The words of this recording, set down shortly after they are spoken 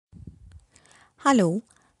Hello,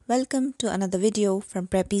 welcome to another video from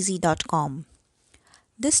PrepEZ.com.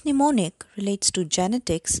 This mnemonic relates to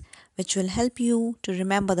genetics, which will help you to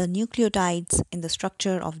remember the nucleotides in the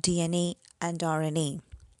structure of DNA and RNA.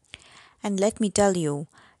 And let me tell you,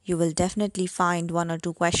 you will definitely find one or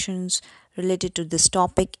two questions related to this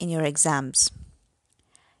topic in your exams.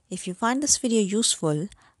 If you find this video useful,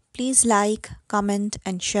 please like, comment,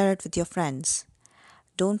 and share it with your friends.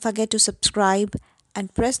 Don't forget to subscribe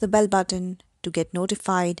and press the bell button to get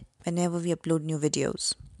notified whenever we upload new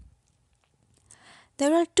videos.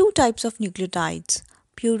 There are two types of nucleotides,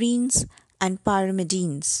 purines and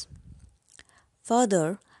pyrimidines.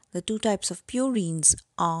 Further, the two types of purines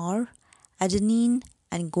are adenine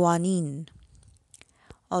and guanine.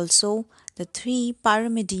 Also, the three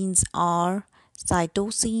pyrimidines are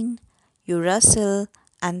cytosine, uracil,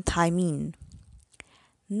 and thymine.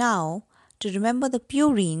 Now, to remember the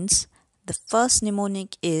purines, the first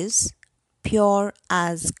mnemonic is pure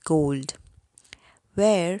as gold,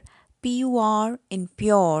 where PUR in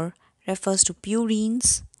pure refers to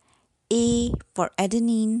purines, A for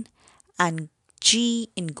adenine, and G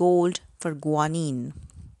in gold for guanine.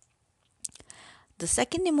 The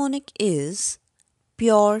second mnemonic is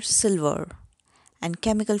pure silver, and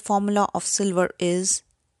chemical formula of silver is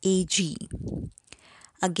Ag.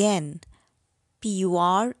 Again,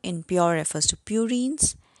 PUR in pure refers to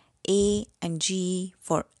purines, A and G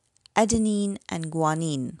for adenine and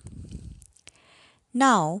guanine.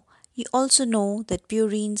 Now, you also know that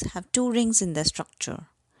purines have two rings in their structure.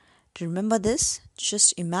 To remember this,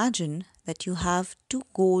 just imagine that you have two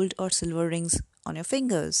gold or silver rings on your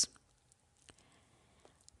fingers.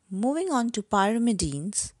 Moving on to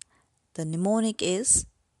pyrimidines, the mnemonic is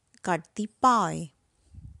cut the pie,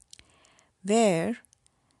 where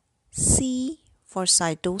C for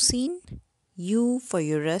cytosine, U for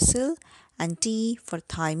uracil, and T for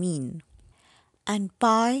thymine. And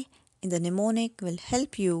pi in the mnemonic will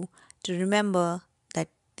help you to remember that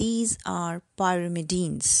these are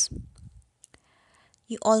pyrimidines.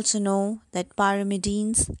 You also know that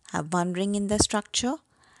pyrimidines have one ring in their structure.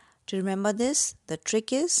 To remember this, the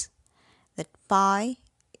trick is that pi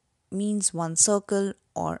means one circle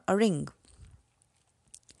or a ring.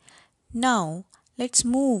 Now, let's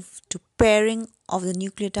move to pairing of the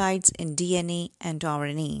nucleotides in DNA and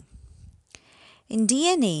RNA. In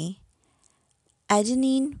DNA,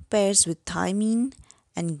 adenine pairs with thymine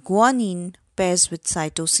and guanine pairs with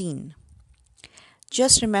cytosine.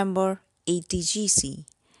 Just remember ATGC.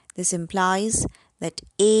 This implies that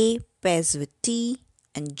A pairs with T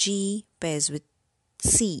and G pairs with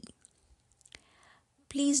C.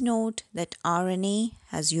 Please note that RNA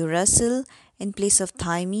has uracil in place of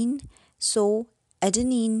thymine, so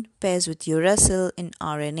adenine pairs with uracil in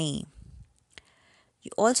RNA.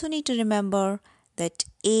 You also need to remember that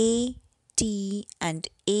A, T and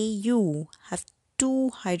AU have two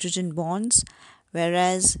hydrogen bonds,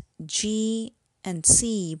 whereas G and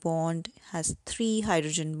C bond has three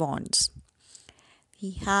hydrogen bonds.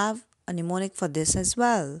 We have a mnemonic for this as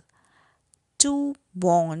well. Two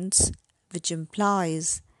bonds, which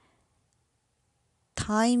implies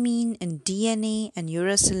thymine in DNA and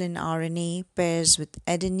uracil in RNA pairs with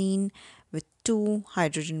adenine with two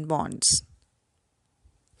hydrogen bonds.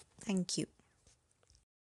 Thank you.